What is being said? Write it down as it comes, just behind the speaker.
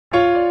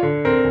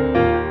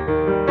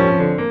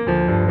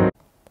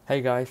Hey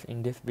guys,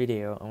 in this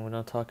video I'm going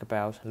to talk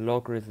about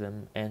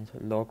logarithm and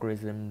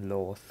logarithm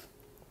laws.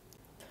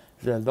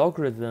 The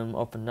logarithm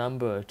of a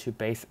number to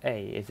base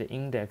a is the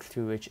index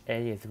to which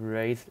a is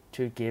raised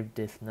to give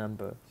this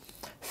number.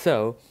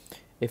 So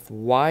if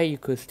y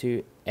equals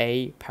to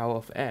a power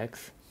of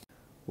x,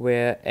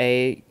 where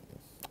a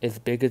is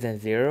bigger than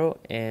 0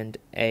 and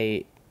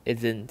a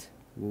isn't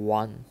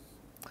 1,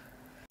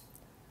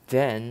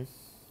 then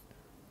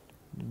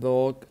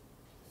log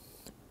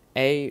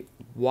ay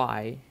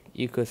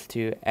equals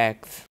to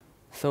x.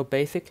 So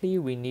basically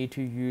we need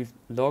to use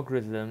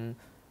logarithm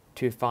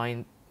to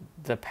find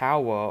the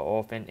power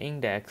of an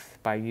index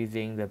by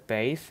using the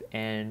base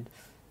and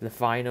the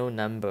final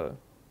number,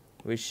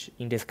 which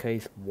in this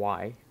case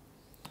y.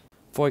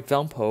 For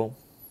example,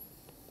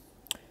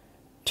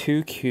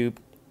 2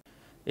 cubed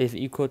is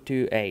equal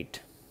to 8.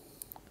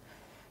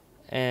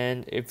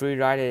 And if we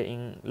write it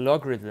in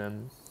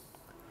logarithm,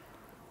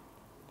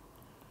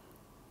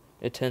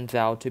 it turns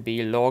out to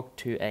be log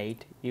to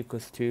 8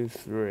 equals to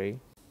 3.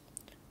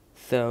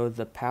 So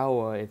the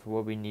power is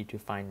what we need to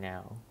find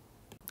now.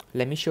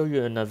 Let me show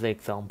you another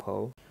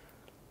example.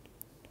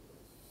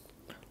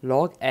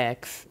 Log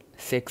x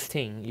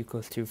 16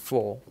 equals to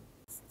 4.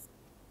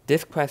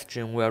 This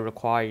question will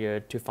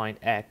require to find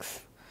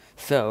x,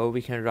 so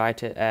we can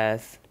write it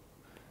as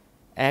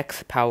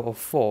x power of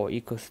 4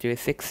 equals to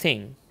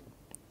 16.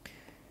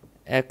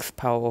 X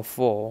power of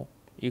 4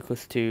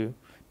 equals to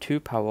 2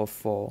 power of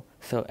 4,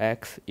 so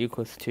x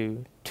equals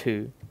to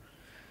 2.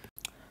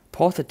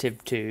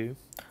 Positive 2,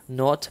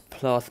 not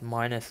plus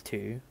minus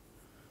 2.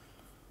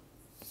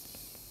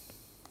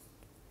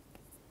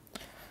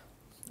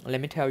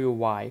 Let me tell you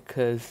why,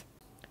 because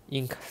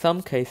in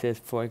some cases,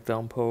 for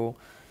example,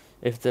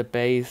 if the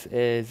base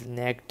is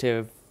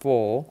negative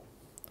 4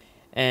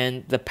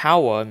 and the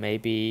power may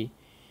be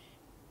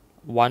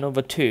 1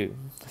 over 2,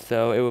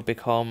 so it will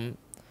become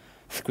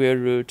square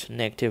root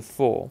negative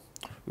 4,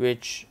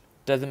 which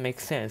doesn't make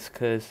sense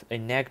because a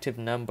negative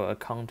number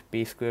can't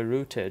be square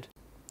rooted.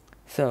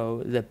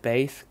 So the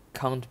base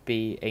can't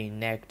be a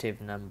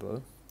negative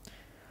number.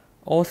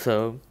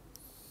 Also,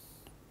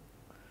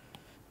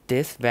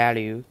 this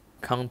value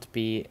can't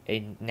be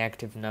a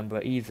negative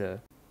number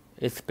either.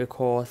 It's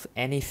because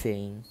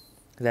anything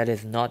that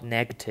is not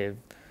negative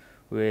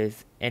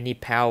with any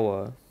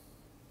power,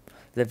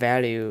 the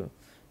value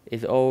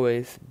is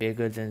always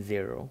bigger than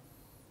 0.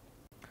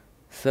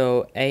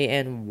 So a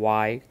and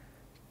y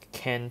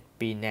can't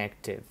be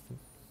negative.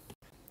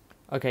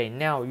 Okay,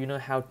 now you know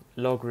how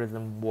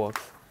logarithm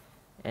works,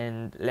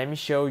 and let me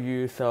show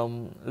you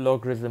some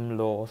logarithm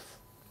laws.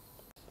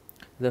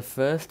 The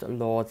first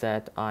law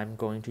that I'm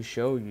going to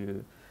show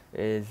you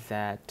is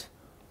that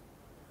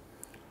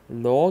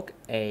log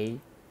a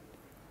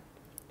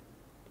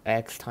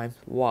x times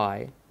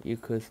y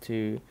equals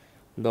to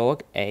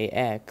log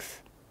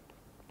ax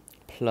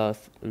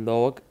plus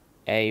log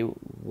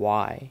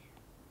ay.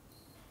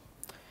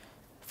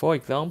 For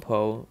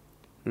example,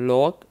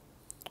 log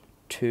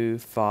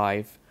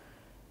 5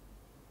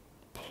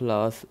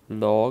 plus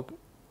log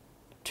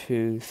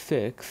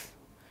 6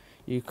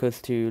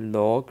 equals to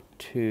log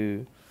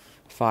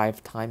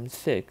 5 times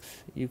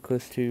 6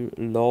 equals to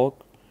log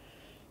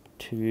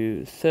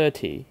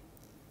 30.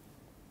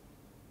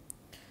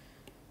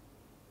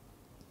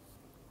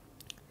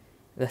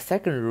 The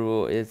second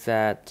rule is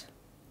that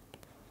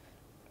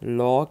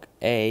log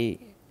a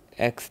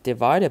x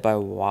divided by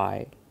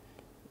y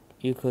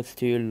equals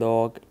to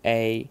log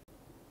a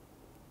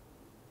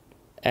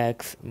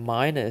x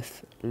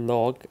minus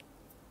log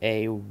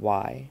a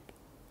y.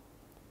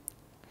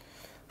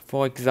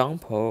 For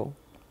example,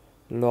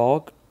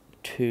 log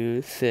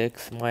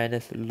 6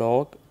 minus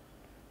log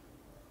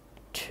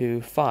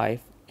 5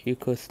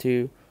 equals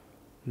to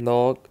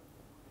log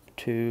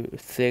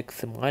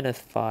 6 minus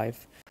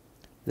 5.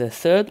 The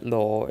third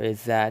law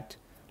is that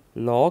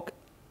log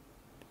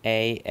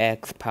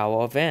ax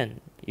power of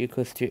n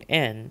equals to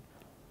n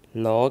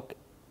log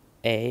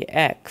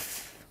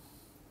ax.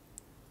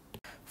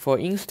 For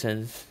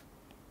instance,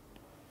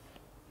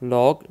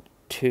 log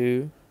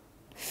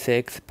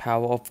 6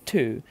 power of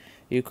 2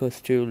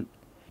 equals to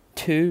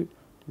 2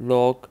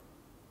 log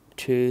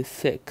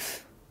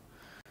 6.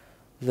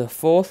 The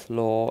fourth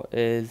law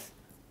is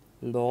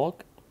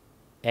log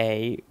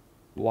a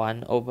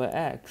 1 over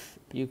x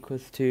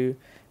equals to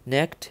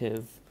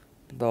negative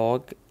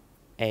log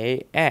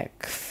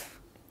ax.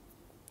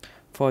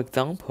 For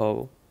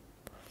example,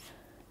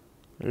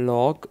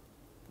 log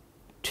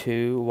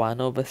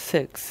 1 over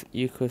 6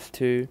 equals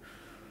to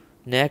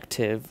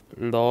negative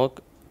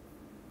log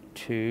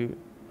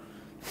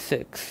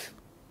 6.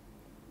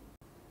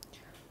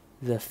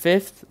 The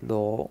fifth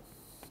law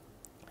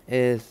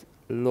is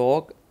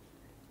log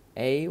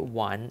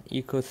a1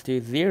 equals to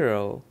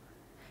 0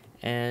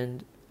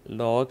 and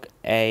log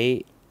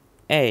a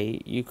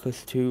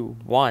equals to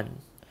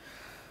 1.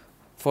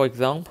 For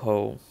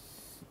example,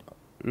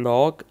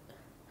 log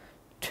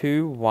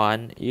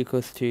 1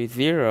 equals to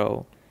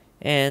 0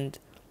 and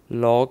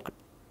log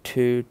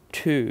 2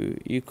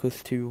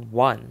 equals to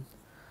 1.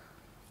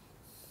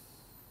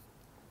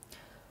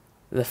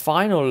 The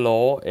final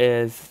law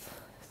is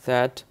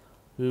that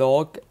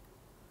log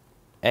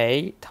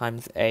a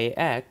times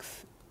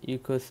ax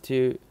equals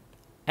to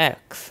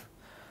x.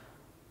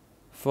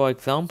 For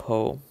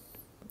example,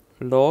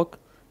 log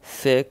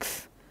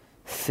 6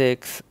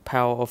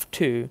 power of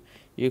 2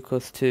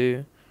 equals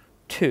to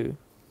 2.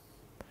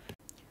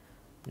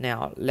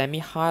 Now let me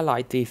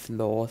highlight these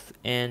laws,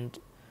 and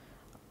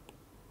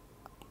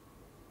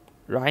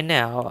right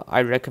now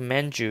I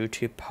recommend you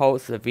to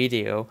pause the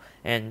video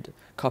and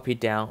copy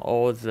down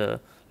all the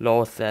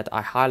laws that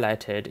I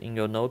highlighted in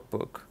your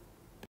notebook.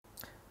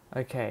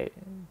 Okay,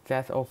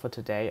 that's all for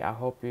today. I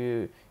hope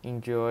you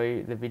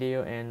enjoy the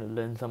video and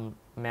learn some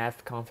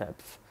math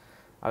concepts.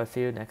 I'll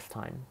see you next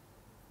time.